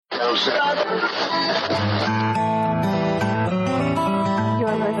You're listening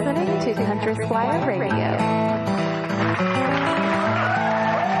to Country Squire Radio.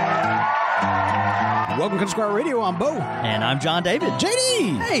 Welcome to Country Squire Radio. I'm Bo. And I'm John David.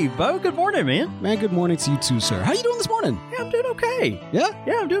 JD! Hey, Bo. Good morning, man. Man, good morning to you too, sir. How you doing this morning? Yeah, I'm doing okay. Yeah?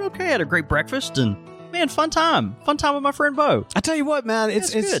 Yeah, I'm doing okay. I had a great breakfast and, man, fun time. Fun time with my friend Bo. I tell you what, man,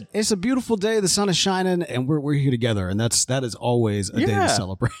 it's good. It's a beautiful day. The sun is shining, and we're here together, and that is always a day to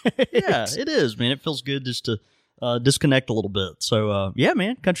celebrate. Yeah, it is, man. It feels good just to disconnect a little bit. So, yeah,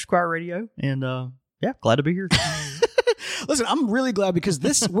 man, Country Squire Radio, and yeah, glad to be here. Listen, I'm really glad because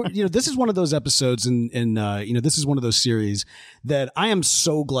this is one of those episodes, and this is one of those series that I am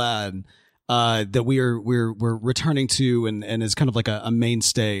so glad that we're returning to, and is kind of like a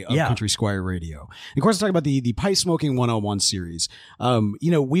mainstay of Country Squire Radio. And of course, I'm talking about the Pipe Smoking 101 series.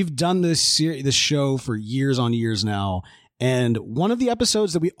 We've done this show for years on years now. And one of the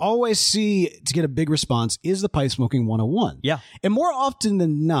episodes that we always see to get a big response is the Pipe Smoking 101. Yeah. And more often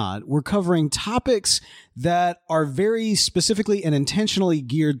than not, we're covering topics that are very specifically and intentionally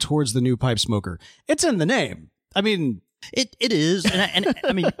geared towards the new pipe smoker. It's in the name. I mean, It is. And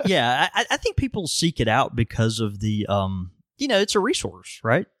I mean, yeah, I think people seek it out because of the, it's a resource,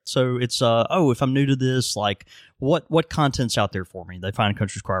 right? So it's, if I'm new to this, like what content's out there for me? They find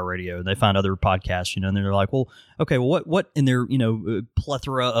Country Squire Radio and they find other podcasts, and they're like, well, okay, well, what in their,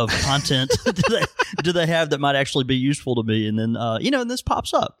 plethora of content do they have that might actually be useful to me? And then, and this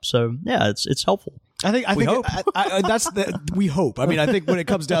pops up. So yeah, it's helpful. I think we hope. I mean, I think when it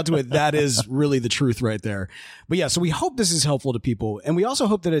comes down to it, that is really the truth right there. But yeah, so we hope this is helpful to people. And we also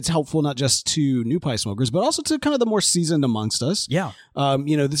hope that it's helpful not just to new pipe smokers, but also to kind of the more seasoned amongst us. Yeah.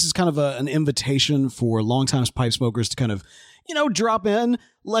 This is kind of an invitation for longtime pipe smokers to kind of, drop in,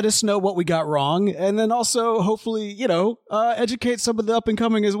 let us know what we got wrong, and then also hopefully, educate some of the up and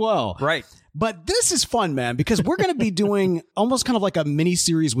coming as well. Right. But this is fun, man, because we're going to be doing almost kind of like a mini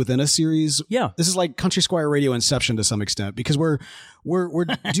series within a series. Yeah. This is like Country Squire Radio Inception to some extent, because we're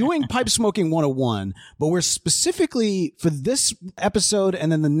doing Pipe Smoking 101, but we're specifically for this episode and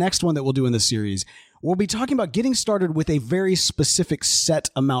then the next one that we'll do in the series, we'll be talking about getting started with a very specific set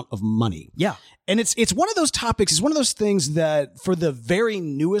amount of money. Yeah. And it's one of those topics, it's one of those things that for the very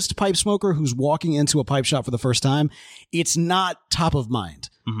newest pipe smoker who's walking into a pipe shop for the first time, it's not top of mind.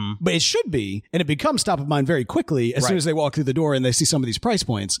 Mm-hmm. But it should be, and it becomes top of mind very quickly as soon as they walk through the door and they see some of these price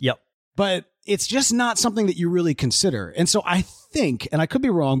points. Yep. But it's just not something that you really consider. And so I think, and I could be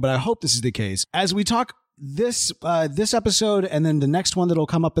wrong, but I hope this is the case, as we talk this episode and then the next one that'll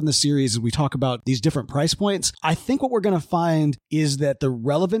come up in the series as we talk about these different price points, I think what we're going to find is that the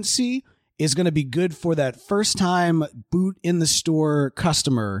relevancy is going to be good for that first time boot in the store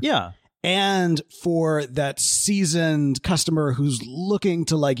customer. Yeah. And for that seasoned customer who's looking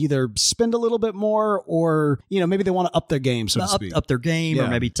to like either spend a little bit more or, maybe they want to up their game, so to speak. Up their game or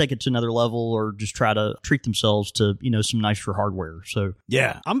maybe take it to another level or just try to treat themselves to, some nicer hardware. So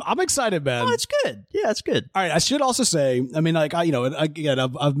yeah, I'm excited, man. Oh, it's good. Yeah, it's good. All right. I should also say, I mean, like, again,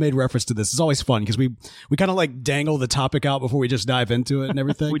 I've made reference to this. It's always fun because we kind of like dangle the topic out before we just dive into it and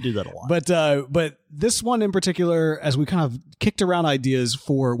everything. We do that a lot. But this one in particular, as we kind of kicked around ideas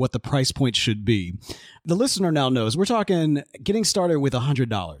for what the price point should be, the listener now knows we're talking getting started with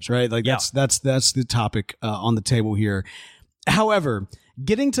 $100, right? Like that's the topic on the table here. However,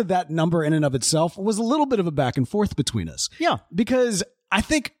 getting to that number in and of itself was a little bit of a back and forth between us. Yeah. Because I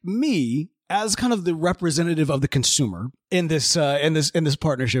think me, as kind of the representative of the consumer in this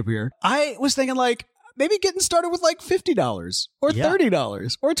partnership here, I was thinking like, maybe getting started with like $50 or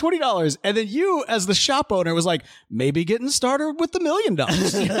 $30 or $20. And then you, as the shop owner, was like, maybe getting started with $1 million.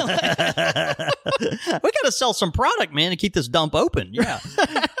 We got to sell some product, man, to keep this dump open. Yeah.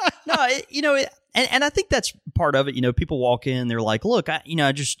 And I think that's part of it. People walk in, they're like, look,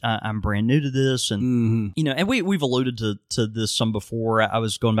 I'm brand new to this. And, and we've alluded to this some before. I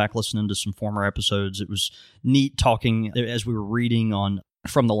was going back listening to some former episodes. It was neat talking as we were reading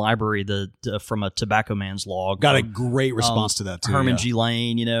from the library, from a Tobacco Man's log. Got a great response to that too. Herman G.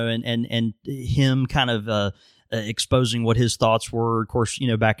 Lane, and him kind of exposing what his thoughts were. Of course,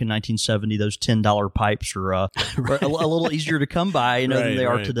 back in 1970, those $10 pipes are a little easier to come by, than they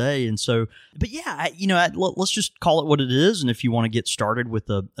are today. And so, but yeah, let's just call it what it is. And if you want to get started with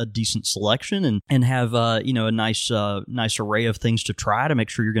a decent selection and have a nice array of things to try to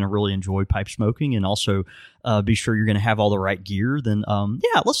make sure you're going to really enjoy pipe smoking, and also be sure you're going to have all the right gear, then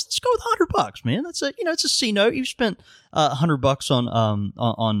let's go with $100, man. That's it's a C note. You've spent $100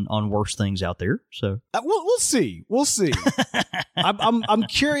 on worse things out there. So we'll see. I'm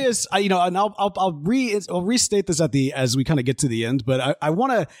curious. And I'll restate this as we kind of get to the end. But I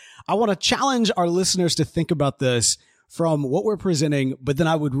want to challenge our listeners to think about this from what we're presenting, but then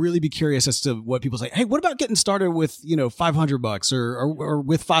I would really be curious as to what people say. Hey, what about getting started with, $500 or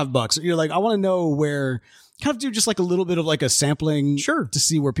with $5? I want to know where, kind of do just like a little bit of like a sampling, sure, to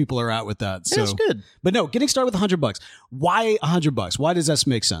see where people are at with that. Yeah, that's good. But no, getting started with $100. Why $100? Why does that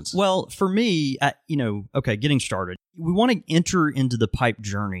make sense? Well, for me, getting started, we want to enter into the pipe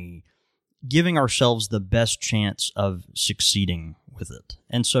journey, giving ourselves the best chance of succeeding with it.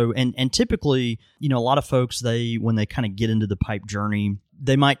 And so, and typically, a lot of folks, when they kind of get into the pipe journey,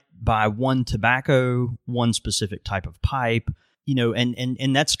 they might buy one tobacco, one specific type of pipe,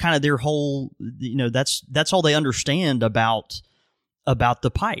 and that's kind of their whole, that's all they understand about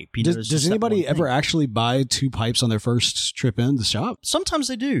the pipe. Does anybody ever actually buy 2 pipes on their first trip in the shop? Sometimes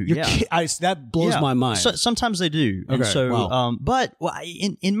they do. That blows my mind. Sometimes they do. Okay, and so, wow. But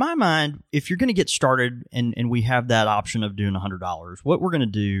in my mind, if you're going to get started and we have that option of doing $100, what we're going to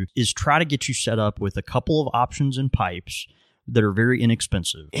do is try to get you set up with a couple of options in pipes that are very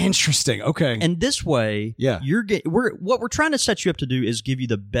inexpensive. Interesting. Okay. And this way, what we're trying to set you up to do is give you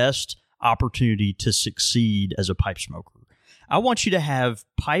the best opportunity to succeed as a pipe smoker. I want you to have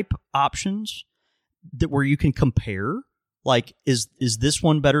pipe options where you can compare. Like, is this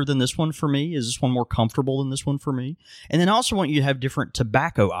one better than this one for me? Is this one more comfortable than this one for me? And then I also want you to have different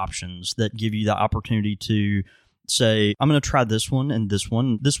tobacco options that give you the opportunity to say, I'm going to try this one and this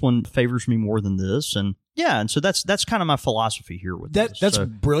one. This one favors me more than this. And so that's kind of my philosophy here with this. That's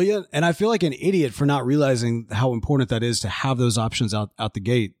brilliant. And I feel like an idiot for not realizing how important that is to have those options out the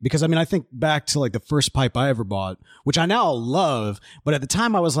gate. Because I think back to like the first pipe I ever bought, which I now love. But at the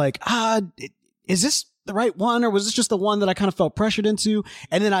time I was like, is this the right one, or was this just the one that I kind of felt pressured into?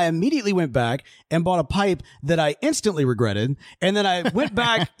 And then I immediately went back and bought a pipe that I instantly regretted. And then I went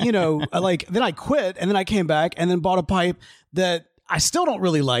back, then I quit, and then I came back and then bought a pipe that I still don't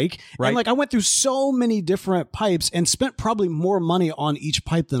really like. Right. And I went through so many different pipes and spent probably more money on each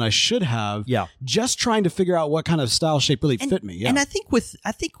pipe than I should have. Yeah. Just trying to figure out what kind of style shape really fit me. Yeah. And I think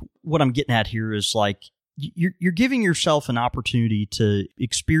what I'm getting at here is like, you're giving yourself an opportunity to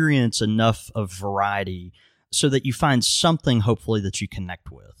experience enough of variety so that you find something hopefully that you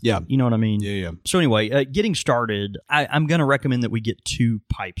connect with. Yeah. You know what I mean? Yeah. So anyway, getting started, I'm going to recommend that we get 2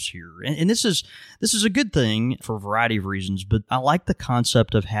 pipes here. And this is a good thing for a variety of reasons, but I like the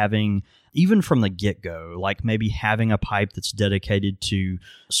concept of having, even from the get-go, like maybe having a pipe that's dedicated to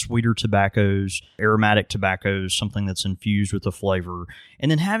sweeter tobaccos, aromatic tobaccos, something that's infused with a flavor,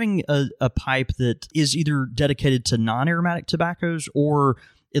 and then having a pipe that is either dedicated to non-aromatic tobaccos or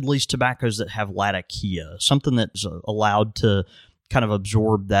at least tobaccos that have latakia, something that's allowed to kind of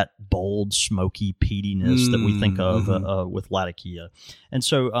absorb that bold, smoky peatiness that we think of with latakia. And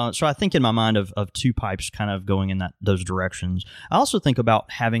so I think in my mind of 2 pipes kind of going in those directions. I also think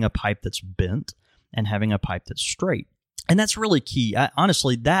about having a pipe that's bent and having a pipe that's straight. And that's really key.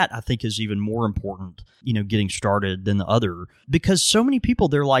 Honestly, that I think is even more important, getting started than the other, because so many people,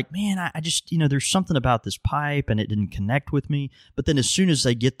 they're like, man, I just, there's something about this pipe and it didn't connect with me. But then as soon as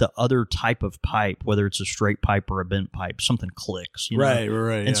they get the other type of pipe, whether it's a straight pipe or a bent pipe, something clicks. Right.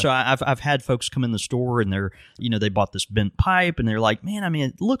 And so I've had folks come in the store and they're, they bought this bent pipe and they're like, man,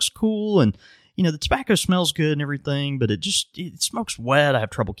 it looks cool. And the tobacco smells good and everything, but it smokes wet. I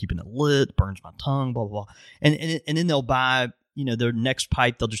have trouble keeping it lit, burns my tongue, blah, blah, blah. And then they'll buy, their next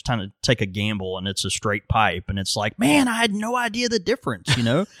pipe, they'll just kind of take a gamble and it's a straight pipe. And it's like, man, I had no idea the difference,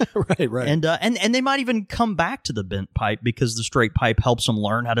 Right. And they might even come back to the bent pipe because the straight pipe helps them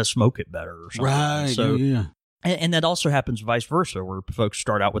learn how to smoke it better or something. Right. So, yeah. And that also happens vice versa, where folks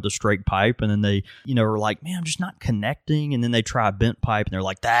start out with a straight pipe and then they, are like, man, I'm just not connecting. And then they try a bent pipe and they're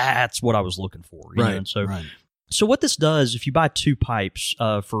like, that's what I was looking for. You know? And so what this does, if you buy 2 pipes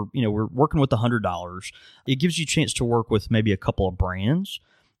for, we're working with $100, it gives you a chance to work with maybe a couple of brands,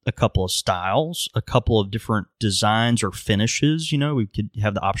 a couple of styles, a couple of different designs or finishes. We could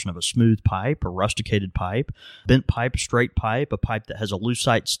have the option of a smooth pipe, a rusticated pipe, bent pipe, straight pipe, a pipe that has a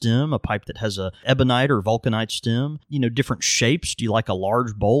lucite stem, a pipe that has a ebonite or vulcanite stem, different shapes. Do you like a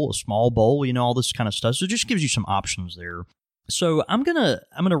large bowl, a small bowl, all this kind of stuff. So it just gives you some options there. So I'm gonna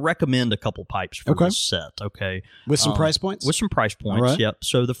recommend a couple pipes for this set, okay? With some price points? With some price points, right. Yep.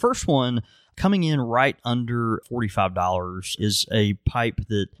 So the first one, coming in right under $45, is a pipe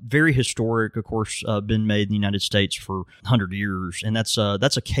that very historic, of course, been made in the United States for 100 years, and that's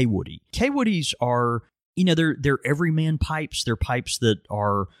a K-Woody. K-Woodies are they're everyman pipes. They're pipes that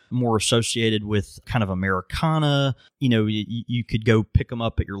are more associated with kind of Americana. You could go pick them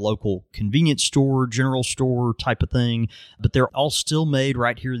up at your local convenience store, general store type of thing, but they're all still made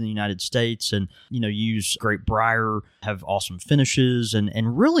right here in the United States, and use great briar, have awesome finishes,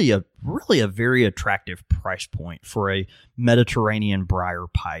 and really a very attractive price point for a Mediterranean briar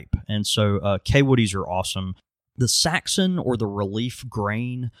pipe. And so K-Woodies are awesome. The Saxon or the Relief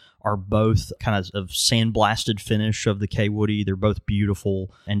Grain are both kind of sandblasted finish of the K-Woody. They're both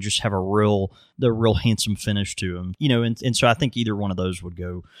beautiful and just have a real handsome finish to them. And so I think either one of those would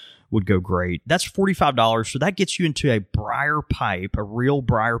go great. That's $45. So that gets you into a briar pipe, a real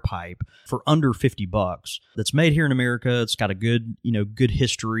briar pipe for under $50. That's made here in America. It's got a good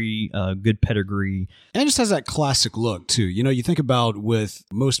history, good pedigree. And it just has that classic look too. You think about with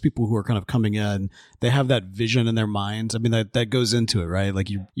most people who are kind of coming in, they have that vision in their minds. I mean, that goes into it, right? Like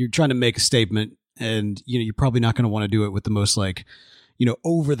you're trying to make a statement, and you're probably not going to want to do it with the most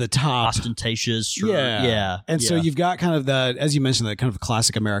over the top, ostentatious. So you've got kind of that, as you mentioned, that kind of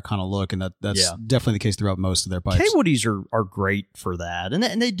classic Americana look, and that's definitely the case throughout most of their pipes. K-Woodies are great for that,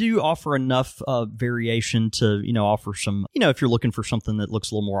 and they do offer enough variation to offer some. If you're looking for something that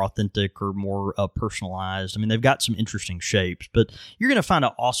looks a little more authentic or more personalized, I mean, they've got some interesting shapes. But you're going to find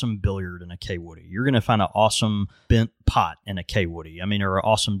an awesome billiard in a K-Woody. You're going to find an awesome bent pot in a K-Woody. I mean, or an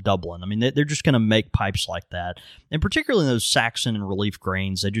awesome Dublin. I mean, they're just going to make pipes like that, and particularly those Saxon and Relief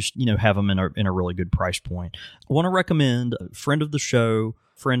Grains, they just have them in a really good price point. I want to recommend a friend of the show,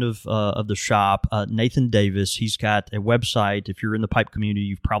 friend of the shop, Nathan Davis. He's got a website, if you're in the pipe community,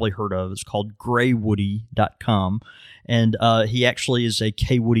 you've probably heard of. It's called graywoody.com, and he actually is a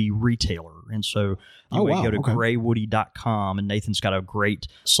K-Woody retailer. And so you would go to graywoody.com, and Nathan's got a great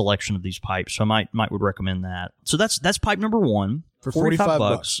selection of these pipes. So I would recommend that. So that's pipe number one for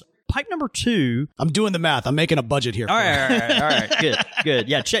 $45. Pipe number two. I'm doing the math. I'm making a budget here. All right. Good.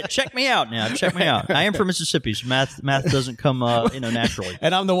 Yeah, check me out now. Check me out. I am from Mississippi, so math doesn't come naturally.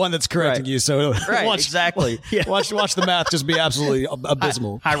 And I'm the one that's correcting you. So exactly. Watch the math just be absolutely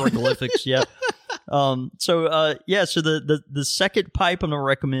abysmal. Hieroglyphics. Yep. So the second pipe I'm going to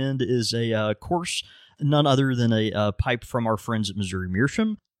recommend is a course, none other than a pipe from our friends at Missouri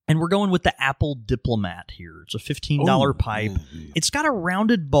Meerschaum. And we're going with the Apple Diplomat here. It's a $15 pipe. It's got a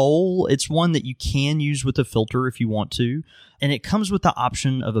rounded bowl. It's one that you can use with a filter if you want to. And it comes with the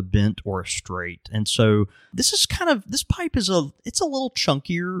option of a bent or a straight. And so this pipe is it's a little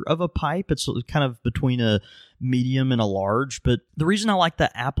chunkier of a pipe. It's kind of between a medium and a large. But the reason I like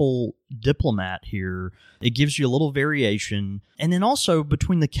the Apple Diplomat here, it gives you a little variation. And then also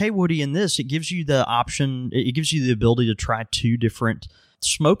between the K-Woody and this, it gives you the option, it gives you the ability to try two different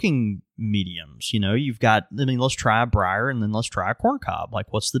smoking mediums. You've got, let's try a briar and then let's try a corncob.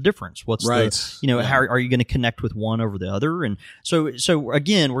 Like, what's the difference? What's how are you going to connect with one over the other? And so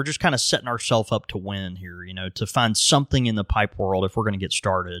again, we're just kind of setting ourselves up to win here, to find something in the pipe world if we're going to get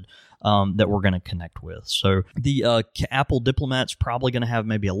started that we're going to connect with. So the Apple Diplomat's probably going to have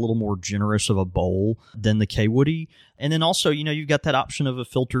maybe a little more generous of a bowl than the K-Woody. And then also, you've got that option of a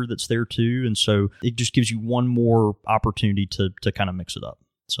filter that's there too. And so it just gives you one more opportunity to kind of mix it up.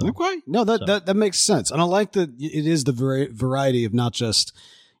 So, okay. No, that makes sense. And I like that it is the variety of not just,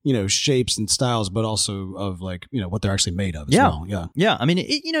 shapes and styles, but also of what they're actually made of as well. Yeah. I mean,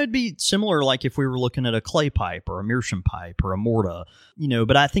 it'd be similar like if we were looking at a clay pipe or a Meerschaum pipe or a Morta,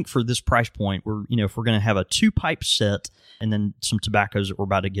 but I think for this price point, we're, if we're going to have a 2-pipe set and then some tobaccos that we're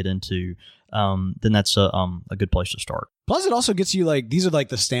about to get into, then that's a good place to start. Plus, it also gets you these are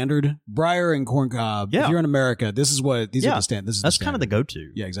the standard briar and corncob. Yeah. If you're in America, these are the standard. That's kind of the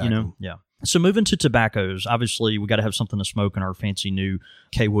go-to. Yeah, exactly. Yeah. So moving to tobaccos, obviously we got to have something to smoke in our fancy new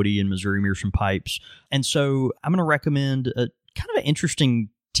K-Woody and Missouri Meerschaum pipes. And so I'm going to recommend a kind of an interesting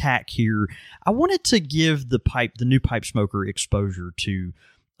tack here. I wanted to give the new pipe smoker exposure to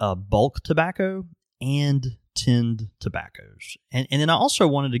bulk tobacco and tinned tobaccos. And then I also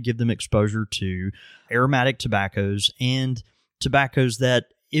wanted to give them exposure to aromatic tobaccos and tobaccos that,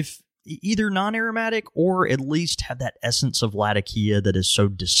 if either non-aromatic or at least have that essence of Latakia that is so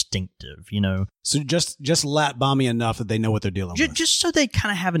distinctive, So just lap balmy enough that they know what they're dealing with. Just so they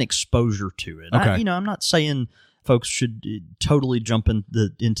kind of have an exposure to it. Okay. I'm not saying folks should totally jump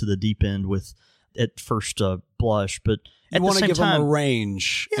into the deep end with at first blush, but you want to give them a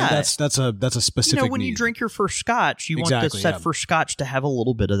range. Yeah, and that's a specific. When need. you drink your first scotch, you want that first scotch to have a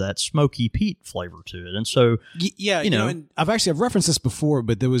little bit of that smoky peat flavor to it, and so and I've referenced this before,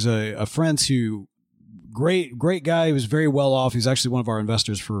 but there was a friend who great guy. He was very well off. He was actually one of our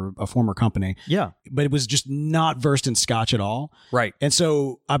investors for a former company. Yeah. But it was just not versed in Scotch at all. Right. And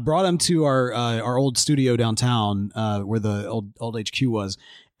so I brought him to our old studio downtown, where the old HQ was,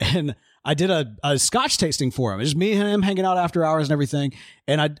 and I did a Scotch tasting for him. It was just me and him hanging out after hours and everything.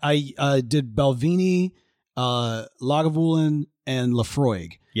 And I did Balvenie, Lagavulin, and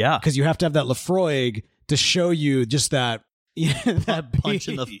Lafroig. Yeah. Because you have to have that Lafroig to show you just that that punch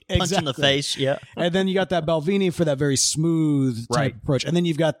in the face. Yeah. And then you got that Balvenie for that very smooth type approach. And then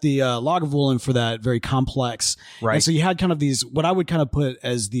you've got the Lagavulin for that very complex. Right. And so you had kind of these, what I would kind of put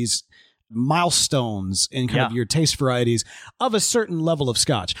as these milestones in kind of your taste varieties of a certain level of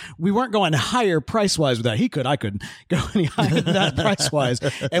Scotch. We weren't going higher price wise with that. He could, I couldn't go any higher than that price wise.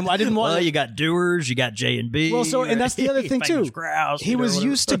 And I didn't want. Well, you got Dewar's, you got J&B. Well, so and that's the other thing too. Grouse, he was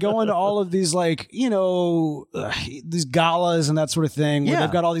used to going to all of these like these galas and that sort of thing. Where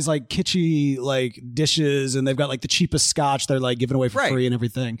they've got all these like kitschy like dishes and they've got like the cheapest Scotch they're like giving away for free and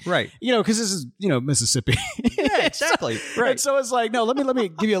everything. Right. Because this is Mississippi. Yeah, exactly. Right. And so it's like no, let me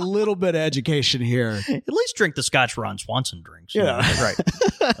give you a little bit of education here. At least drink the Scotch Ron Swanson drinks. Yeah. Right.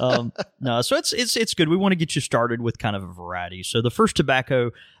 No, so it's good. We want to get you started with kind of a variety. So the first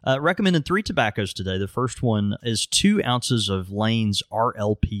tobacco, recommended 3 tobaccos today. The first one is 2 ounces of Lane's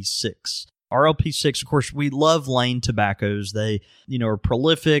RLP6. RLP6, of course, we love Lane tobaccos. They, are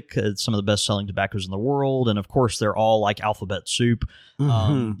prolific. Some of the best-selling tobaccos in the world, and of course, they're all like alphabet soup.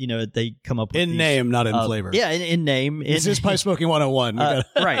 Mm-hmm. They come up with in name, not in flavor. Yeah, in name. This is Pipe Smoking 101.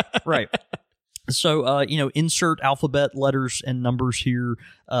 Right. So, insert alphabet letters and numbers here,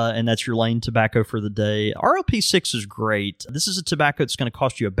 and that's your Lane tobacco for the day. RLP6 is great. This is a tobacco that's going to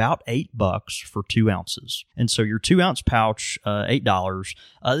cost you about $8 for 2 ounces. And so your 2-ounce pouch, $8.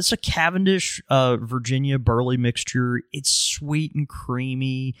 This is a Cavendish, Virginia Burley mixture. It's sweet and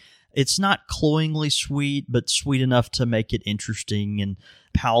creamy. It's not cloyingly sweet, but sweet enough to make it interesting and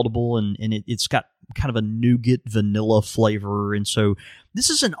palatable, and it's got kind of a nougat vanilla flavor. And so this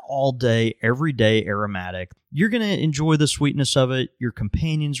is an all-day, everyday aromatic. You're going to enjoy the sweetness of it. Your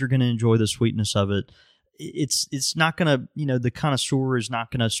companions are going to enjoy the sweetness of it. It's not going to, the connoisseur is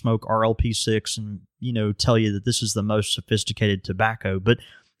not going to smoke RLP6 and, tell you that this is the most sophisticated tobacco, but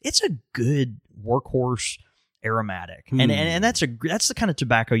it's a good workhorse aromatic, and that's the kind of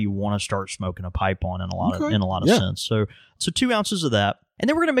tobacco you want to start smoking a pipe on in a lot of sense. So 2 ounces of that, and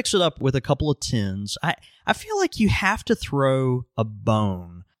then we're gonna mix it up with a couple of tins. I feel like you have to throw a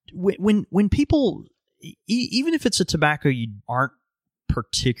bone when people, even if it's a tobacco you aren't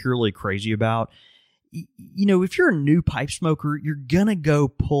particularly crazy about. If you're a new pipe smoker, you're gonna go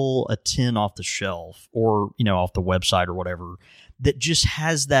pull a tin off the shelf or off the website or whatever that just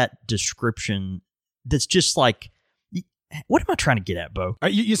has that description. That's just like, what am I trying to get at, Bo?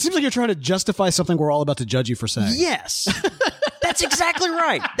 It seems like you're trying to justify something we're all about to judge you for saying. Yes, that's exactly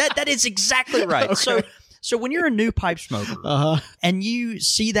right. That is exactly right. Okay. So when you're a new pipe smoker and you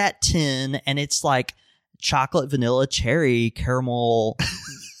see that tin and it's like chocolate, vanilla, cherry, caramel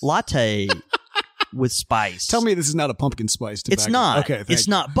latte with spice. Tell me this is not a pumpkin spice tobacco. It's not. Okay, it's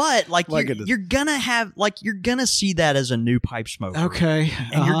not. But you're gonna see that as a new pipe smoker. Okay,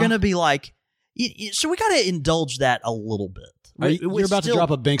 and you're gonna be like. So we got to indulge that a little bit. You're about to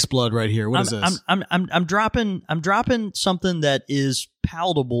drop a Banks blood right here. What is this? I'm dropping something that is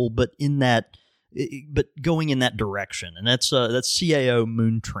palatable, but going in that direction, and that's CAO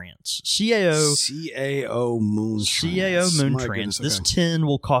Moon Trance. CAO Moon Trance. This tin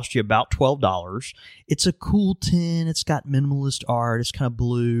will cost you about $12. It's a cool tin. It's got minimalist art. It's kind of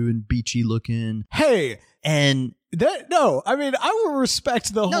blue and beachy looking. Hey, and. I will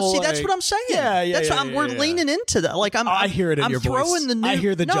respect the whole. No, see, that's what I'm saying. Yeah. We're leaning into that. Like I hear it in your voice. I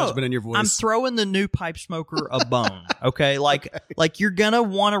hear the judgment in your voice. I'm throwing the new pipe smoker a bone. Okay, like you're gonna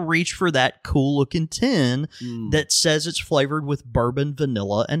want to reach for that cool looking tin that says it's flavored with bourbon,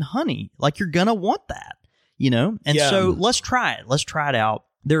 vanilla, and honey. Like you're gonna want that, And so let's try it. Let's try it out.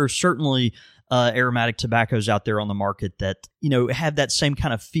 There are certainly aromatic tobaccos out there on the market that have that same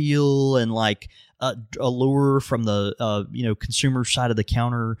kind of feel and like. Allure from the consumer side of the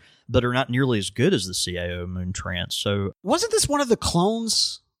counter, but are not nearly as good as the CAO Moon Trance. So wasn't this one of the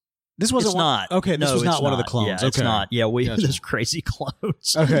clones? This wasn't not. Okay, this was not one of the clones. Yeah, okay. It's not. Yeah, we have those crazy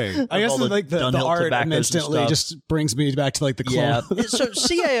clones. Okay, I guess the art instantly just brings me back to like the clone. Yeah. So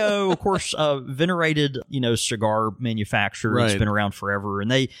CAO, of course, venerated cigar manufacturer. Right. It's been around forever,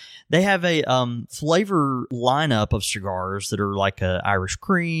 and they have a flavor lineup of cigars that are like a Irish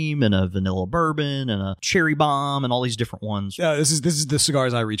cream and a vanilla bourbon and a cherry bomb and all these different ones. Yeah, this is the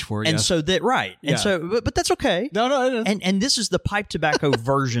cigars I reach for. And so that right, and so but that's okay. No. And this is the pipe tobacco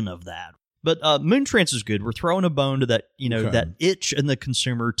version of that. But Moontrance is good. We're throwing a bone to that, Okay. that itch in the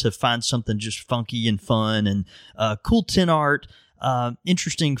consumer to find something just funky and fun and cool tin art,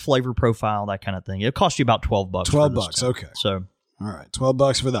 interesting flavor profile, that kind of thing. It costs you about $12. $12, okay. So, All right,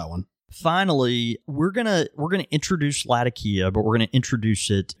 $12 for that one. finally, we're gonna introduce Latakia, but we're gonna introduce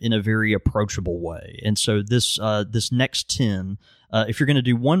it in a very approachable way. And so this next tin, if you're gonna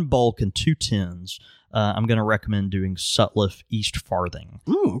do one bulk and 2 tins, I'm gonna recommend doing Sutliff East Farthing.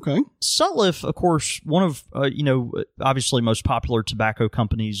 Oh, okay. Sutliff, of course, one of obviously most popular tobacco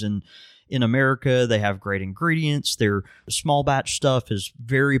companies in America. They have great ingredients. Their small batch stuff is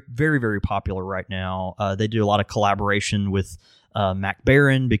very, very, very popular right now. They do a lot of collaboration with Mac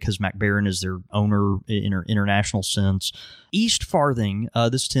Baren, because Mac Baren is their owner in an international sense. East Farthing,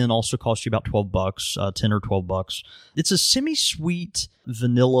 this tin also costs you about $12, 10 or $12. It's a semi-sweet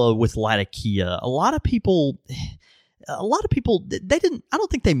vanilla with Latakia. A lot of people, they didn't. I don't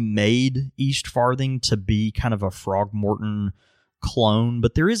think they made East Farthing to be kind of a Frogmorton clone,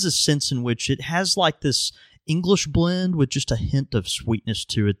 but there is a sense in which it has like this English blend with just a hint of sweetness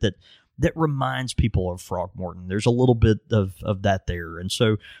to it that reminds people of Frogmorton. There's a little bit of that there. And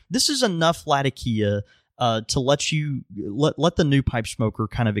so this is enough Latakia to let the new pipe smoker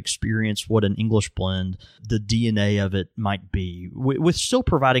kind of experience what an English blend, the DNA of it might be, with still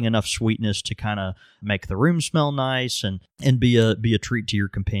providing enough sweetness to kind of make the room smell nice and be a treat to your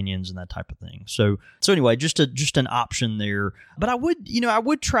companions and that type of thing. So anyway, just an option there. But I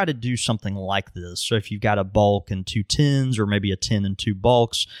would try to do something like this. So if you've got a bulk and 2 tins, or maybe a 10 and 2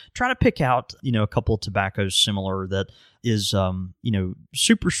 bulks, try to pick out a couple of tobaccos similar that is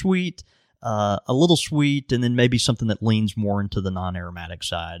super sweet, a little sweet, and then maybe something that leans more into the non-aromatic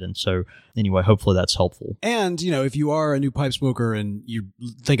side. And so anyway, hopefully that's helpful. And, if you are a new pipe smoker and you're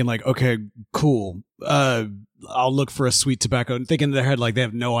thinking like, okay, cool, I'll look for a sweet tobacco, and thinking in their head like they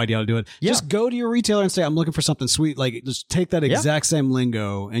have no idea how to do it. Yeah. Just go to your retailer and say, I'm looking for something sweet. Like, just take that exact same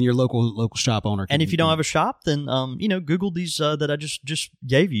lingo, and your local shop owner can. And if you don't have a shop, then Google these that I just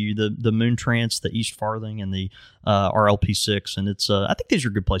gave you, the Moontrance, the East Farthing, and the RLP6, and it's I think these are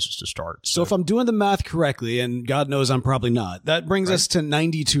good places to start. So if I'm doing the math correctly, and God knows I'm probably not, that brings us to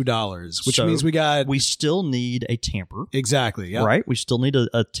 $92, which means we still need a tamper. Exactly. Yeah. Right. We still need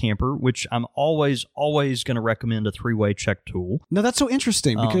a tamper, which I'm always going to recommend a 3-way check tool. No, that's so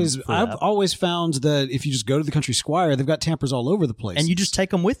interesting, because I've always found that if you just go to the Country Squire, they've got tampers all over the place, and you just take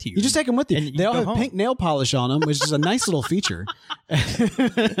them with you. And they all have pink nail polish on them, which is a nice little feature. It's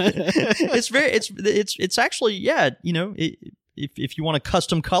actually, if you want a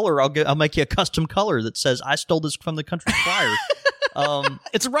custom color, I'll make you a custom color that says I stole this from the Country Squire.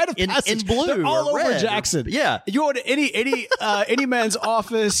 It's a rite of passage. In blue. They're all or over red. Jackson. Yeah. You go to any man's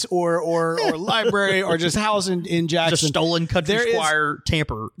office or library or just house in Jackson. Just stolen Country Squire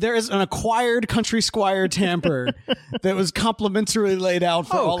tamper. There is an acquired Country Squire tamper that was complimentarily laid out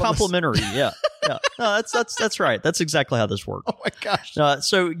for all complimentary, of us. Yeah. No, that's right. That's exactly how this works. Oh my gosh.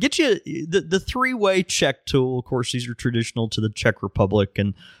 So get you the 3-way check tool. Of course, these are traditional to the Czech Republic,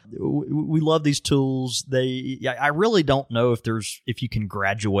 and we love these tools. I really don't know if you can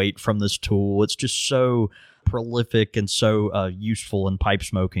graduate from this tool. It's just so prolific and so useful in pipe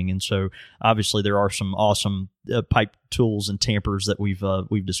smoking. And so obviously there are some awesome pipe tools and tampers that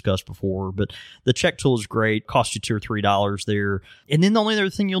we've discussed before, but the check tool is great. Costs you $2 or $3 there. And then the only other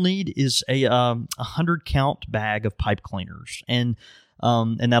thing you'll need is a 100 count bag of pipe cleaners. And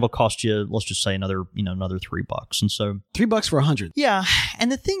that'll cost you, let's just say another $3. And so $3 for 100. Yeah.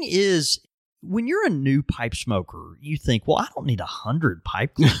 And the thing is, when you're a new pipe smoker, you think, well, I don't need 100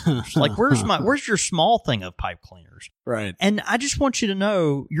 pipe cleaners. Like, where's your small thing of pipe cleaners? Right. And I just want you to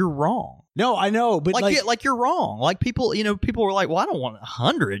know you're wrong. No, I know, but like you're wrong. Like people were like, well, I don't want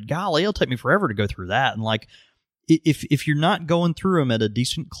 100. Golly, it'll take me forever to go through that. And like, if you're not going through them at a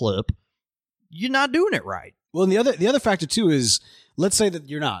decent clip, you're not doing it right. Well, and the other factor too is, let's say that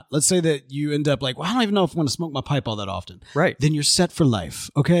you're not. Let's say that you end up like, well, I don't even know if I want to smoke my pipe all that often. Right. Then you're set for life.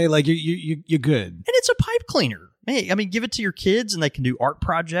 Okay, like you're good. And it's a pipe cleaner. Hey, I mean, give it to your kids, and they can do art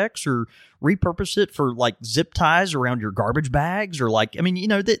projects or repurpose it for like zip ties around your garbage bags, or like, I mean,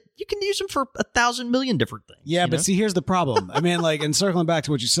 that you can use them for 1,000 million different things. Yeah, but see, here's the problem. I mean, like, and circling back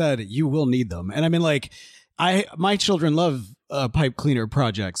to what you said, you will need them. And I mean, like, my children love pipe cleaner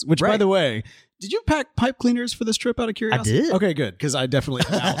projects, which, by the way, Did you pack pipe cleaners for this trip out of curiosity? I did. Okay, good, because I definitely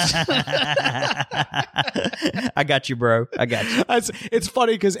I got you, bro. I got you. It's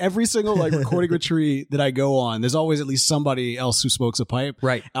funny because every single like recording retreat that I go on, there's always at least somebody else who smokes a pipe.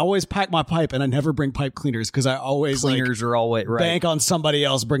 Right. I always pack my pipe, and I never bring pipe cleaners because I always Cleaners are always right. bank on somebody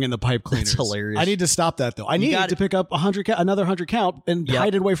else bringing the pipe cleaners. That's hilarious. I need to stop that though. I need to pick up another 100 count and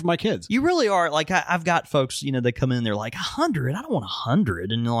hide it away from my kids. You really are. Like I've got folks, they come in, they're like 100. I don't want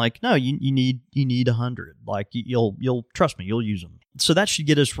 100, and you're like, no, you need 100. Like you'll trust me, you'll use them. So that should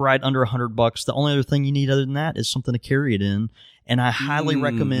get us right under $100. The only other thing you need other than that is something to carry it in. And I highly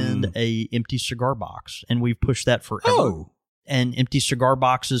recommend a empty cigar box. And we've pushed that forever. Oh. And empty cigar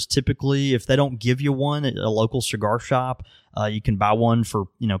boxes, typically, if they don't give you one at a local cigar shop, you can buy one for,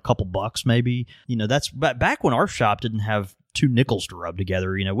 a couple bucks maybe. That's back when our shop didn't have 2 nickels to rub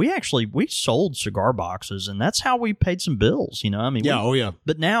together. We sold cigar boxes, and that's how we paid some bills.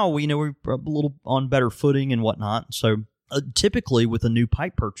 But now we're a little on better footing and whatnot. So typically with a new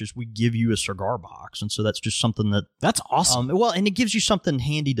pipe purchase, we give you a cigar box. And so that's just something that's awesome. And it gives you something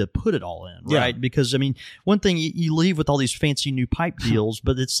handy to put it all in, right? Yeah. Because, one thing you leave with all these fancy new pipe deals,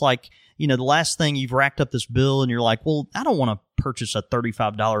 but it's like, the last thing you've racked up this bill and you're like, well, I don't want to purchase a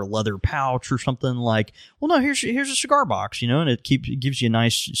 $35 leather pouch or something. Like, well, no, here's a cigar box, and it gives you a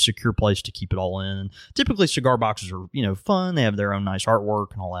nice secure place to keep it all in. And typically cigar boxes are, fun. They have their own nice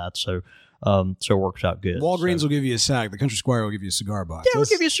artwork and all that. So it works out good. Walgreens will give you a sack. The Country Squire will give you a cigar box. Yeah, we'll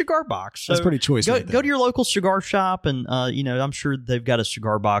give you a cigar box. So that's pretty choice. Go to your local cigar shop, and I'm sure they've got a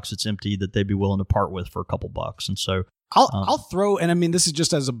cigar box that's empty that they'd be willing to part with for a couple bucks. And so I'll throw, and this is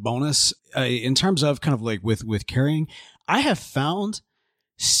just as a bonus in terms of kind of like with carrying. I have found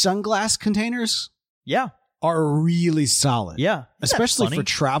sunglass containers. Yeah, are really solid. Yeah, especially for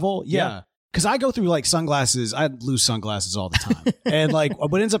travel. Yeah. Because I go through like sunglasses, I lose sunglasses all the time. And like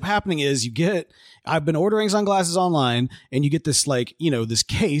what ends up happening is I've been ordering sunglasses online, and you get this like, this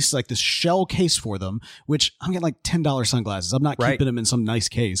case, like this shell case for them, which I'm getting like $10 sunglasses. I'm not keeping them in some nice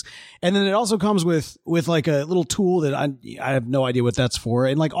case. And then it also comes with like a little tool that I have no idea what that's for.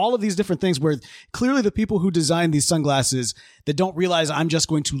 And like all of these different things where clearly the people who designed these sunglasses that don't realize I'm just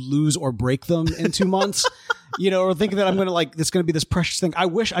going to lose or break them in 2 months, or thinking that I'm going to it's going to be this precious thing. I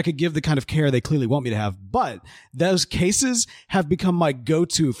wish I could give the kind of care they clearly want me to have, but those cases have become my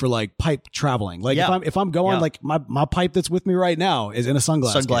go-to for like pipe traveling. Like if I'm going, like my pipe that's with me right now is in a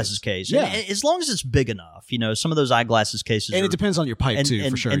sunglasses case. Yeah. And as long as it's big enough, some of those eyeglasses cases. And it depends on your pipe too,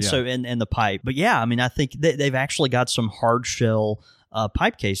 for sure. And so, and the pipe. But yeah, I think they've actually got some hard shell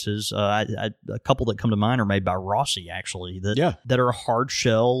pipe cases. A couple that come to mind are made by Rossi, actually, that are a hard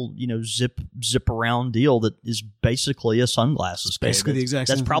shell, zip around deal that is basically a sunglasses case. Basically the exact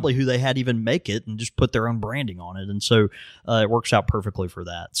same That's probably who they had even make it and just put their own branding on it. And so it works out perfectly for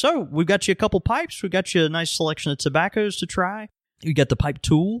that. So we've got you a couple pipes. We've got you a nice selection of tobaccos to try. You got the pipe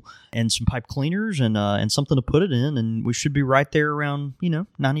tool and some pipe cleaners and something to put it in, and we should be right there around $98,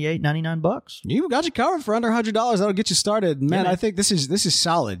 $99. You got you covered for under $100. That'll get you started, man. I think this is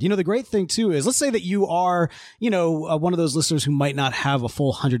solid. The great thing too is, let's say that you are one of those listeners who might not have a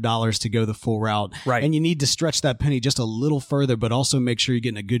full $100 to go the full route, right? And you need to stretch that penny just a little further, but also make sure you're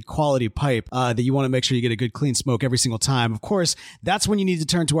getting a good quality pipe that you want to make sure you get a good clean smoke every single time. Of course, that's when you need to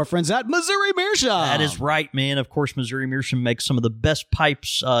turn to our friends at Missouri Meerschaum. That is right, man. Of course, Missouri Meerschaum makes some of the best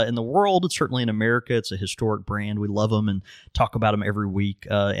pipes in the world. It's certainly in America. It's a historic brand. We love them and talk about them every week.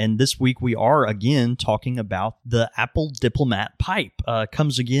 And this week we are again talking about the Apple Diplomat pipe.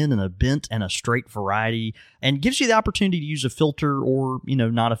 Comes again in a bent and a straight variety, and gives you the opportunity to use a filter or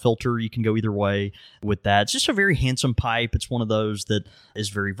not a filter. You can go either way with that. It's just a very handsome pipe. It's one of those that is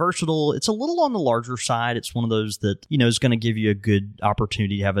very versatile. It's a little on the larger side. It's one of those that is going to give you a good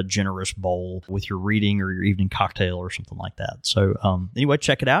opportunity to have a generous bowl with your reading or your evening cocktail or something like that. So anyway,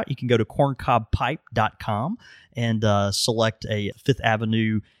 check it out. You can go to corncobpipe.com and select a Fifth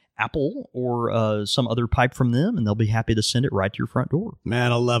Avenue Apple or some other pipe from them, and they'll be happy to send it right to your front door.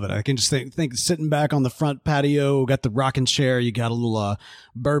 Man, I love it. I can just think sitting back on the front patio, got the rocking chair, you got a little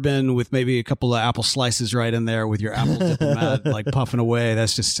bourbon with maybe a couple of apple slices right in there with your Apple Diplomat like puffing away.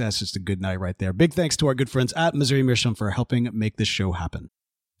 That's just a good night right there. Big thanks to our good friends at Missouri Meerschaum for helping make this show happen.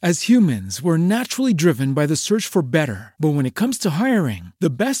 As humans, we're naturally driven by the search for better. But when it comes to hiring,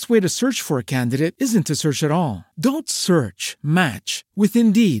 the best way to search for a candidate isn't to search at all. Don't search, match with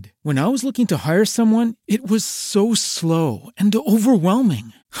Indeed. When I was looking to hire someone, it was so slow and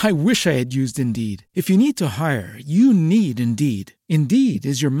overwhelming. I wish I had used Indeed. If you need to hire, you need Indeed. Indeed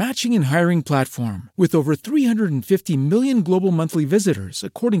is your matching and hiring platform with over 350 million global monthly visitors,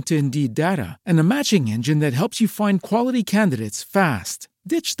 according to Indeed data, and a matching engine that helps you find quality candidates fast.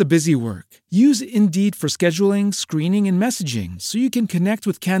 Ditch the busy work. Use Indeed for scheduling, screening, and messaging so you can connect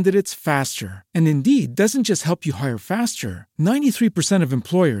with candidates faster. And Indeed doesn't just help you hire faster. 93% of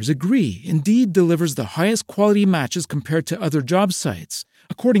employers agree Indeed delivers the highest quality matches compared to other job sites,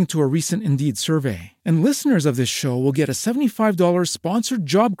 according to a recent Indeed survey. And listeners of this show will get a $75 sponsored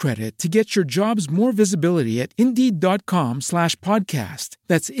job credit to get your jobs more visibility at Indeed.com/podcast.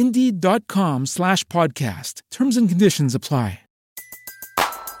 That's Indeed.com/podcast. Terms and conditions apply.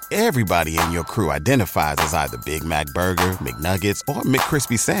 Everybody in your crew identifies as either Big Mac Burger, McNuggets, or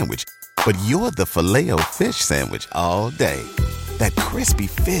McCrispy Sandwich. But you're the Filet-O-Fish Sandwich all day. That crispy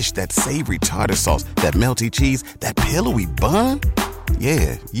fish, that savory tartar sauce, that melty cheese, that pillowy bun.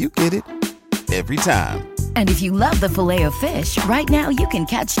 Yeah, you get it. Every time. And if you love the Filet-O-Fish, right now you can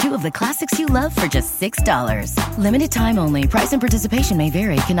catch two of the classics you love for just $6. Limited time only. Price and participation may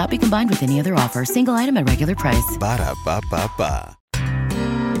vary. Cannot be combined with any other offer. Single item at regular price. Ba-da-ba-ba-ba.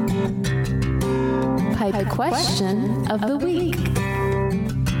 Pipe question of the week.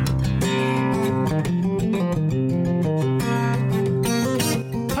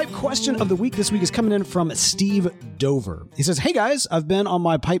 Pipe question of the week this week is coming in from Steve Dover. He says, "Hey guys, I've been on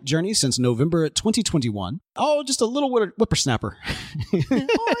my pipe journey since November 2021. Oh, just a little whippersnapper."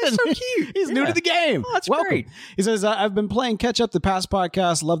 Oh, that's so cute. He's new to the game. Oh, that's Welcome. great. He says, "I've been playing catch up the past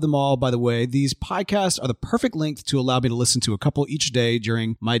podcasts. Love them all, by the way. These podcasts are the perfect length to allow me to listen to a couple each day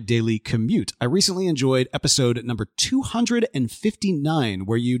during my daily commute. I recently enjoyed episode number 259,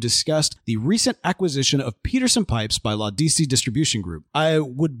 where you discussed the recent acquisition of Peterson Pipes by Laudisi Distribution Group. I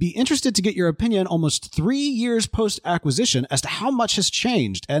would be interested to get your opinion almost 3 years post-acquisition as to how much has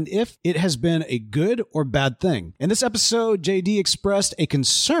changed and if it has been a good or bad thing. In this episode, JD expressed a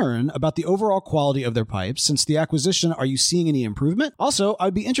concern about the overall quality of their pipes. Since the acquisition, are you seeing any improvement? Also,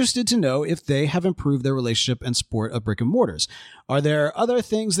 I'd be interested to know if they have improved their relationship and support of brick and mortars. Are there other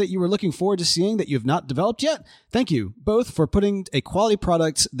things that you were looking forward to seeing that you have not developed yet? Thank you both for putting a quality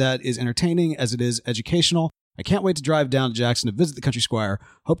product that is entertaining as it is educational. I can't wait to drive down to Jackson to visit the Country Squire.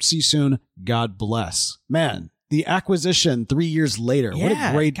 Hope to see you soon. God bless." Man, the acquisition 3 years later. What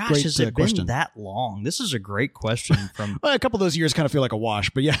a great has it question. been that long? This is a great question from. Well, a couple of those years kind of feel like a wash,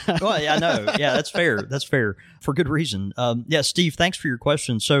 but yeah. Well, yeah, no, yeah, that's fair. That's fair for good reason. Yeah, Steve, thanks for your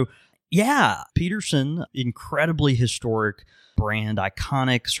question. So, yeah, Peterson, incredibly historic brand,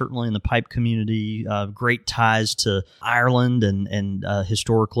 iconic, certainly in the pipe community, great ties to Ireland and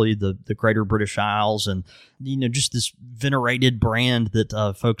historically the Greater British Isles, and just this venerated brand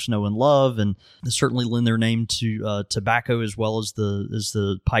that folks know and love, and certainly lend their name to tobacco as well as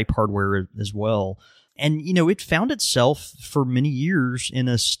the pipe hardware as well. And it found itself for many years in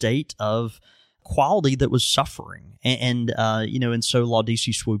a state of quality that was suffering. And so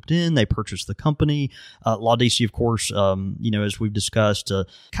Laudisi swooped in, they purchased the company. Laudisi, of course, as we've discussed,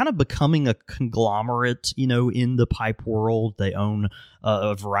 kind of becoming a conglomerate, in the pipe world. They own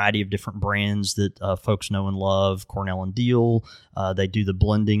a variety of different brands that folks know and love. Cornell and Deal. They do the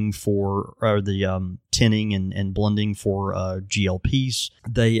blending the tinning and blending for GLPs.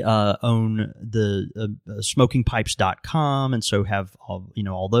 They own the smokingpipes.com, and so have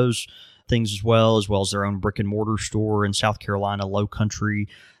all those things as well as their own brick and mortar store in South Carolina, Low Country.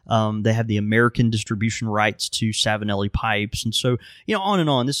 They have the American distribution rights to Savinelli pipes. And so, on and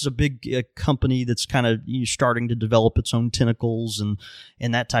on. This is a big company that's kind of starting to develop its own tentacles and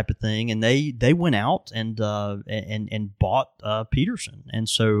that type of thing. And they went out and bought Peterson. And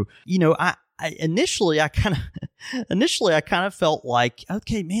so, I initially I kind of felt like,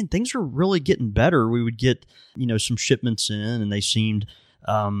 okay, man, things are really getting better. We would get, some shipments in, and they seemed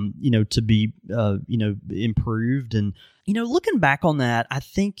to be, improved. And, looking back on that, I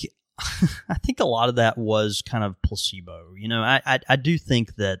think a lot of that was kind of placebo. I do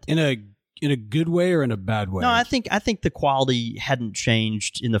think that In a good way or in a bad way? No, I think the quality hadn't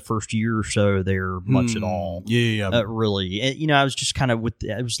changed in the first year or so there much at all. Yeah. Really. I was just kind of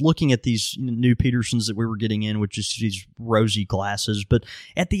I was looking at these new Petersons that we were getting in with just these rosy glasses. But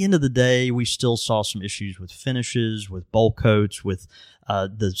at the end of the day, we still saw some issues with finishes, with bowl coats, with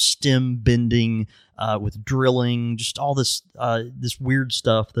the stem bending, with drilling, just all this weird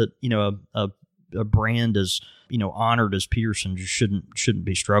stuff that, a brand as honored as Peterson just shouldn't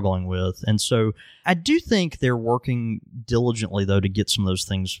be struggling with. And so I do think they're working diligently though to get some of those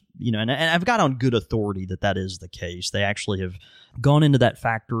things, and I've got on good authority that is the case. They actually have gone into that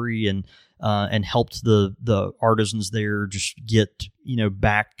factory and and helped the artisans there just get,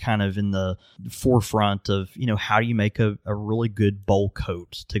 back kind of in the forefront of, how do you make a really good bowl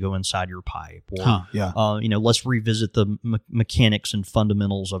coat to go inside your pipe? Or, let's revisit the mechanics and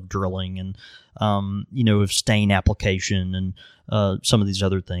fundamentals of drilling and, of stain application and some of these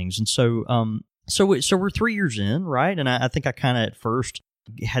other things. And so we're 3 years in, right? And I think I kind of at first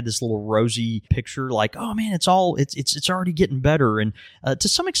had this little rosy picture like, oh man, it's already getting better. And to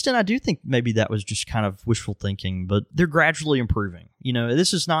some extent, I do think maybe that was just kind of wishful thinking, but they're gradually improving.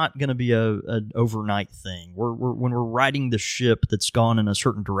 This is not going to be an overnight thing. When we're riding the ship that's gone in a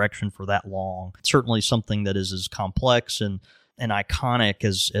certain direction for that long, certainly something that is as complex and iconic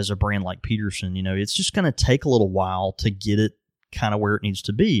as a brand like Peterson, it's just going to take a little while to get it kind of where it needs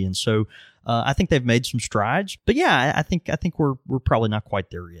to be. And so I think they've made some strides, but yeah, I think we're probably not quite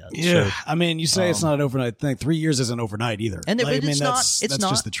there yet. Yeah, so, I mean, you say it's not an overnight thing. 3 years isn't overnight either. And that's not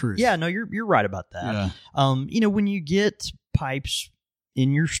just the truth. Yeah, no, you're right about that. Yeah. When you get pipes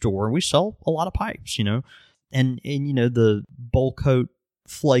in your store, we sell a lot of pipes, and the bowl coat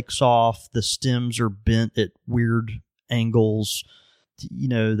flakes off, the stems are bent at weird angles.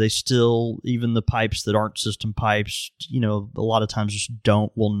 They still, even the pipes that aren't system pipes, a lot of times just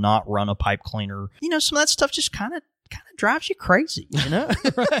will not run a pipe cleaner. Some of that stuff just kind of drives you crazy,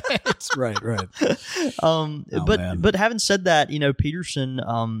 Right. But having said that,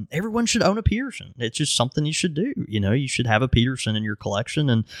 Peterson, everyone should own a Peterson. It's just something you should do. You should have a Peterson in your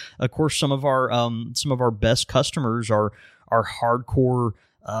collection. And of course, some of our best customers are hardcore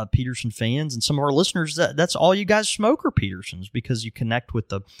Peterson fans, and some of our listeners, that's all you guys smoke are Petersons because you connect with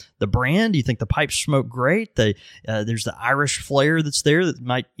the brand. You think the pipes smoke great. There's the Irish flair that's there that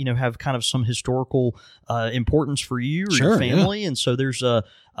might have kind of some historical importance for you or your family. And so there's and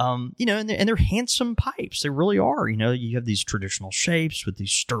they're handsome pipes. They really are. You have these traditional shapes with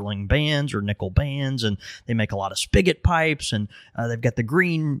these sterling bands or nickel bands, and they make a lot of spigot pipes, and they've got the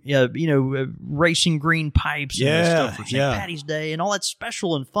green, racing green pipes and stuff for St. Patty's Day and all that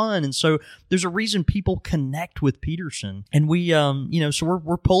special and fun. And so there's a reason people connect with Peterson, and we, so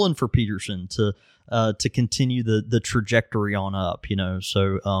we're pulling for Peterson to continue the trajectory on up,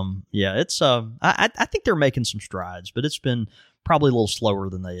 So it's I think they're making some strides, but it's been probably a little slower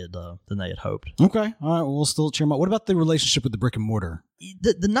than they had hoped. Okay, all right. Well, we'll still cheer them out. What about the relationship with the brick and mortar?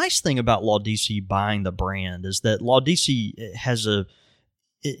 The nice thing about Laudisi buying the brand is that Laudisi has an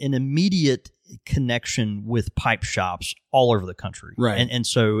immediate connection with pipe shops all over the country, right? And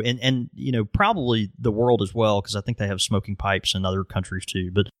so probably the world as well, because I think they have smoking pipes in other countries too.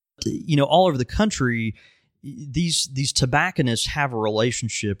 But all over the country, these tobacconists have a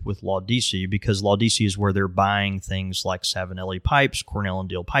relationship with Laudisi because Laudisi is where they're buying things like Savinelli pipes, Cornell and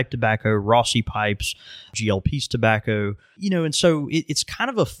Diehl pipe tobacco, Rossi pipes, GLP's tobacco, and so it's kind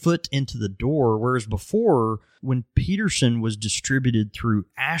of a foot into the door. Whereas before, when Peterson was distributed through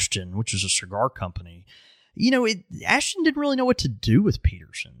Ashton, which is a cigar company, Ashton didn't really know what to do with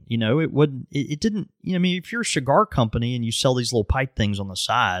Peterson. It didn't, if you're a cigar company and you sell these little pipe things on the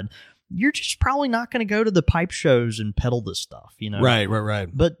side, you're just probably not going to go to the pipe shows and peddle this stuff, Right.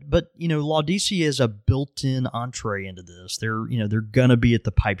 But Laudisi is a built-in entree into this. They're going to be at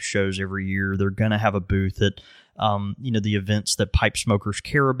the pipe shows every year. They're going to have a booth at, the events that pipe smokers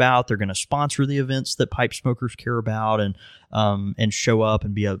care about. They're going to sponsor the events that pipe smokers care about and show up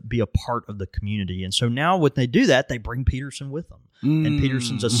and be a part of the community. And so now when they do that, they bring Peterson with them. And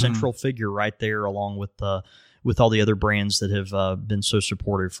Peterson's a central figure right there along with all the other brands that have been so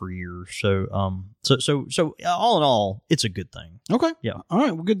supportive for years. So all in all, it's a good thing. Okay. Yeah. All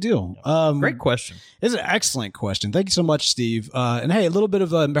right. Well, good deal. Great question. It's an excellent question. Thank you so much, Steve. And hey, a little bit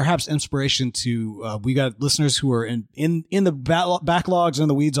of perhaps inspiration to, we got listeners who are in the backlogs and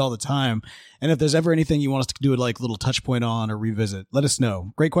the weeds all the time. And if there's ever anything you want us to do like little touch point on or revisit, let us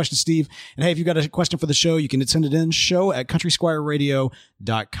know. Great question, Steve. And hey, if you've got a question for the show, you can send it in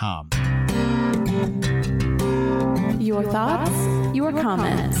show@countrysquireradio.com. Your thoughts, your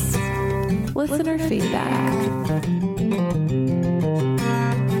comments, listener feedback.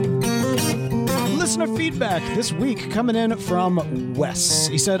 Listener feedback this week coming in from Wes.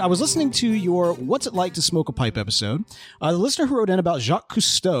 He said, I was listening to your What's It Like to Smoke a Pipe episode. The listener who wrote in about Jacques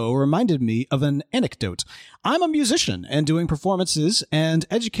Cousteau reminded me of an anecdote. I'm a musician and doing performances and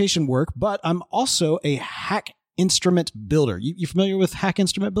education work, but I'm also a hack instrument builder. You familiar with hack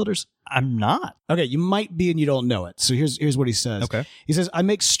instrument builders? I'm not. Okay, you might be and you don't know it. So here's what he says. Okay. He says, I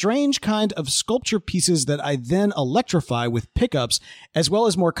make strange kind of sculpture pieces that I then electrify with pickups, as well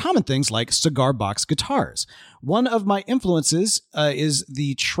as more common things like cigar box guitars. One of my influences is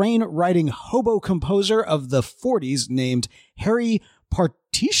the train riding hobo composer of the 40s named Harry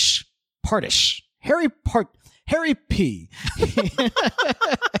Partich. Partish. Harry P. He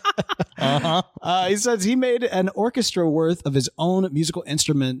says he made an orchestra worth of his own musical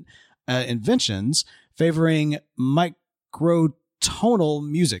instrument inventions, favoring microtonal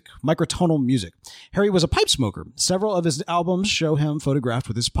music. Harry was a pipe smoker. Several of his albums show him photographed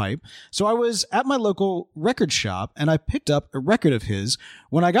with his pipe. So I was at my local record shop and I picked up a record of his.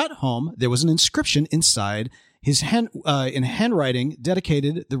 When I got home, there was an inscription inside his in handwriting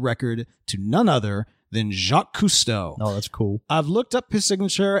dedicated the record to none other than Jacques Cousteau. Oh, that's cool. I've looked up his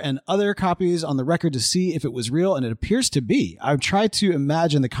signature and other copies on the record to see if it was real, and it appears to be. I've tried to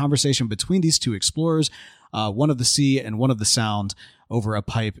imagine the conversation between these two explorers, one of the sea and one of the sound, over a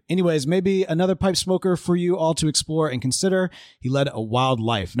pipe. Anyways, maybe another pipe smoker for you all to explore and consider. He led a wild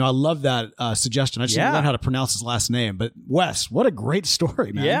life. No, I love that suggestion. I just didn't know how to pronounce his last name. But Wes, what a great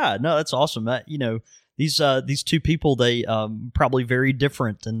story, man. Yeah, no, that's awesome. These two people, they probably very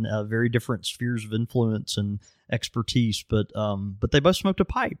different and very different spheres of influence and expertise, but they both smoked a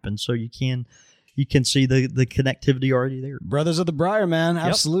pipe, and so you can see the connectivity already there. Brothers of the Briar, man.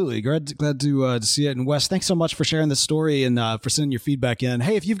 Absolutely. Glad to see it. And Wes, thanks so much for sharing this story and for sending your feedback in.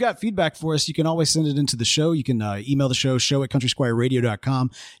 Hey, if you've got feedback for us, you can always send it into the show. You can email the show at countrysquireradio.com.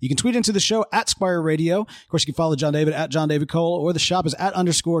 You can tweet into the show at Squire Radio. Of course, you can follow John David at John David Cole, or the shop is at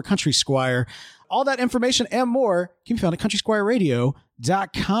 _Country Squire. All that information and more can be found at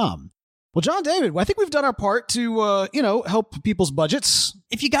countrysquireradio.com. Well, John David, I think we've done our part to, help people's budgets.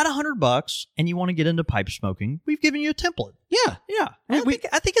 If you got $100 and you want to get into pipe smoking, we've given you a template. Yeah. I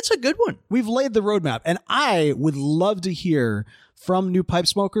think it's a good one. We've laid the roadmap, and I would love to hear from new pipe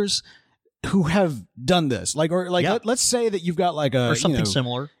smokers who have done this. Let's say that you've got or something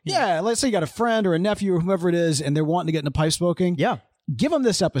similar. Yeah. Let's say you got a friend or a nephew or whomever it is, and they're wanting to get into pipe smoking. Yeah. Give them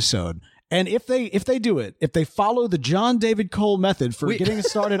this episode. And if they do it, if they follow the John David Cole method for getting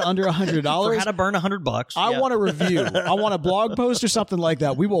started under $100, for how to burn $100, I want a review. I want a blog post or something like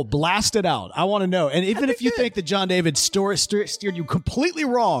that. We will blast it out. I want to know. And even if you think that John David steered you completely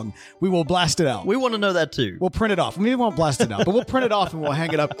wrong, we will blast it out. We want to know that too. We'll print it off. Maybe we won't blast it out, but we'll print it off and we'll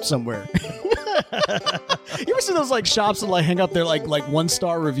hang it up somewhere. You ever see those shops that hang up their like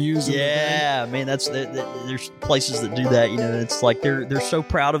 1-star reviews? Yeah, man, there's places that do that. It's like they're so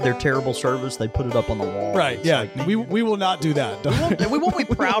proud of their terrible service, they put it up on the wall. Right? It's we will not do that. We won't be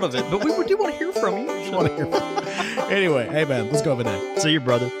proud of it, but we do want to hear from you. Anyway, hey man, let's go over there. See you,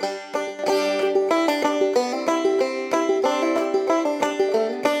 brother.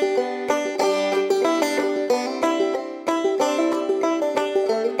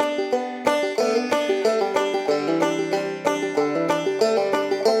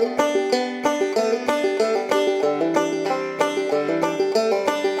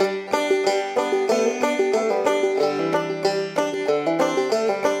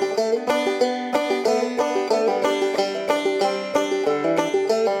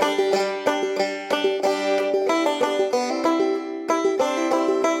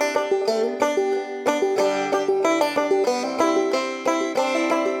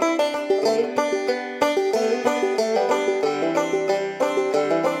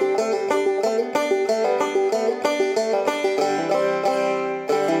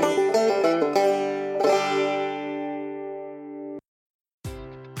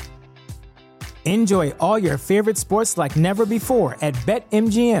 Enjoy all your favorite sports like never before at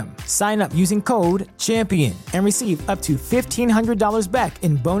BetMGM. Sign up using code CHAMPION and receive up to $1,500 back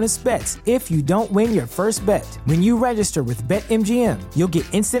in bonus bets if you don't win your first bet. When you register with BetMGM, you'll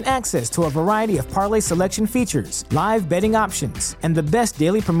get instant access to a variety of parlay selection features, live betting options, and the best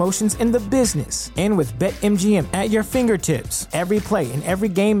daily promotions in the business. And with BetMGM at your fingertips, every play and every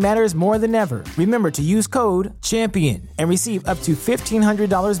game matters more than ever. Remember to use code CHAMPION and receive up to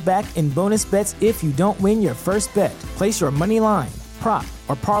 $1,500 back in bonus bets if you don't win your first bet. Place your money line, prop,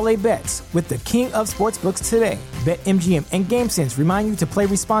 or parlay bets with the king of sportsbooks today. BetMGM and GameSense remind you to play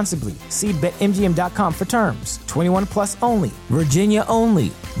responsibly. See BetMGM.com for terms. 21 plus only. Virginia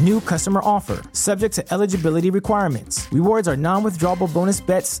only. New customer offer. Subject to eligibility requirements. Rewards are non-withdrawable bonus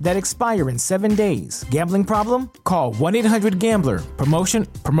bets that expire in 7 days. Gambling problem? Call 1-800-GAMBLER.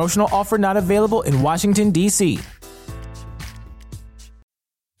 Promotional offer not available in Washington, D.C.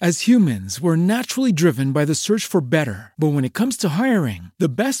 As humans, we're naturally driven by the search for better. But when it comes to hiring, the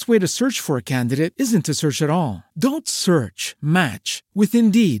best way to search for a candidate isn't to search at all. Don't search, match with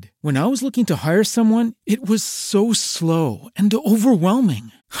Indeed. When I was looking to hire someone, it was so slow and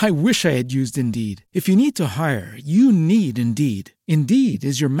overwhelming. I wish I had used Indeed. If you need to hire, you need Indeed. Indeed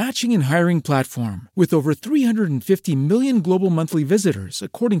is your matching and hiring platform with over 350 million global monthly visitors,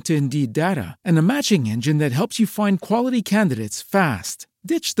 according to Indeed data, and a matching engine that helps you find quality candidates fast.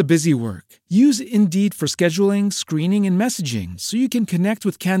 Ditch the busy work. Use Indeed for scheduling, screening, and messaging so you can connect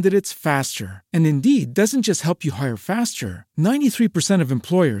with candidates faster. And Indeed doesn't just help you hire faster. 93% of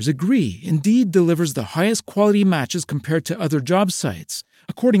employers agree Indeed delivers the highest quality matches compared to other job sites,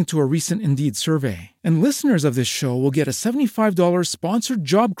 according to a recent Indeed survey. And listeners of this show will get a $75 sponsored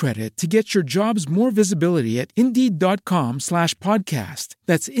job credit to get your jobs more visibility at Indeed.com/podcast.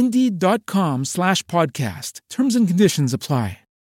 That's Indeed.com/podcast. Terms and conditions apply.